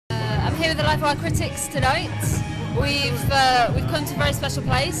here with the LiveWire critics tonight. We've come to a very special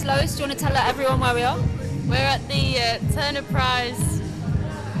place. Lois, do you want to tell everyone where we are? We're at the Turner Prize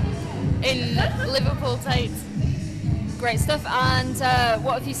in Liverpool, Tate. Great stuff. And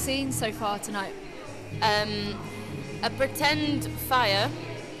what have you seen so far tonight? A pretend fire,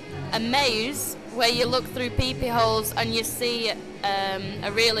 a maze where you look through peepee holes and you see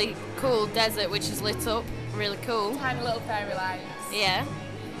a really cool desert which is lit up, really cool. Tiny little fairy lights. Yeah.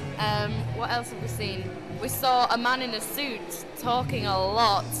 What else have we seen? We saw a man in a suit talking a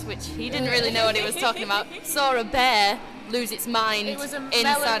lot, which he didn't really know what he was talking about. Saw a bear lose its mind. It was a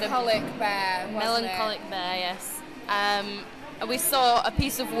inside melancholic bear, wasn't melancholic bear, yes. And we saw a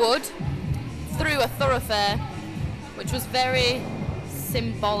piece of wood through a thoroughfare, which was very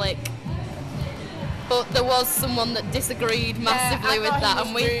symbolic. But there was someone that disagreed massively with that,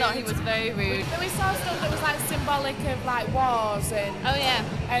 and we thought he was very rude. But we saw stuff that was like symbolic of like wars and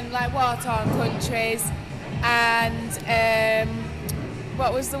and like war-torn countries, and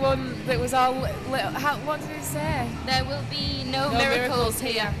what was the one that was all what did it say? There will be no miracles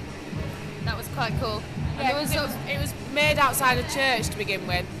here. That was quite cool. Yeah, it was made outside a church to begin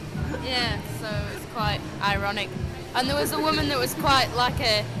with. Yeah, so it's quite ironic. And there was a woman that was quite like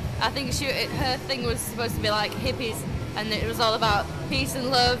I think her thing was supposed to be like hippies, and it was all about peace and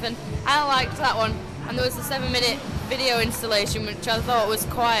love, and I liked that one. And there was a 7-minute video installation which I thought was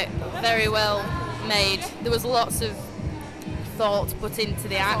quite very well made. There was lots of thought put into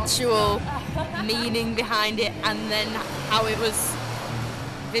the actual meaning behind it, and then how it was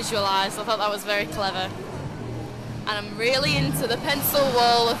visualised. I thought that was very clever. And I'm really into the pencil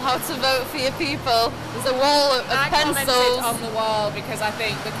wall of how to vote for your people. There's a wall of pencils. I commented on the wall because I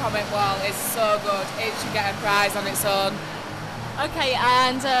think the comment wall is so good. It should get a prize on its own. Okay,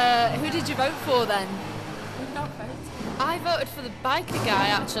 and who did you vote for then? We've not voted. I voted for the biker guy,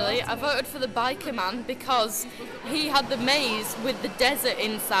 actually. I voted for the biker man because he had the maze with the desert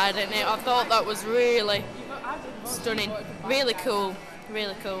inside in it. I thought that was really stunning. Really cool.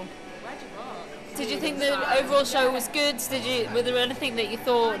 Really cool. Did you think the overall show was good? Were there anything that you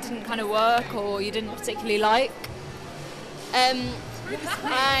thought didn't kind of work or you didn't particularly like?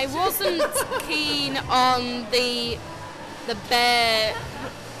 I wasn't keen on the bear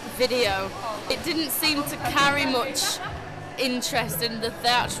video. It didn't seem to carry much interest, and the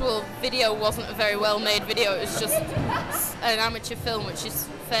actual video wasn't a very well made video. It was just an amateur film, which is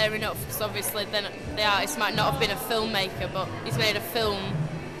fair enough because obviously then the artist might not have been a filmmaker, but he's made a film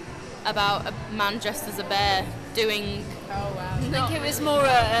about a man dressed as a bear doing... Oh wow. I think it was more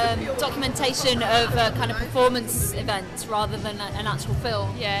a documentation of a kind of performance event rather than an actual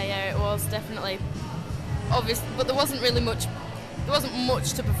film. Yeah, it was definitely. Obvious, but there wasn't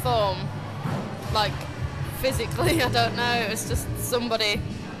much to perform, like physically, I don't know, it was just somebody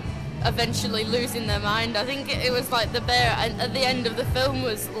eventually losing their mind. I think it was like the bear at the end of the film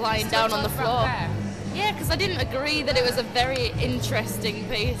was lying down on the floor. Yeah, because I didn't agree that it was a very interesting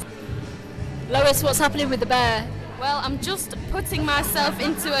piece. Lois, what's happening with the bear? Well, I'm just putting myself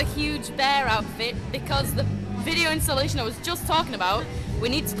into a huge bear outfit because the video installation I was just talking about, we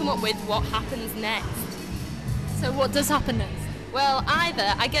need to come up with what happens next. So what does happen next? Well,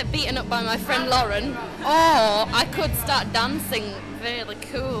 either I get beaten up by my friend Lauren, or I could start dancing really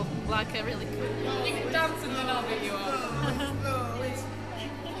cool, like a really cool... You can dance and then I'll beat you up.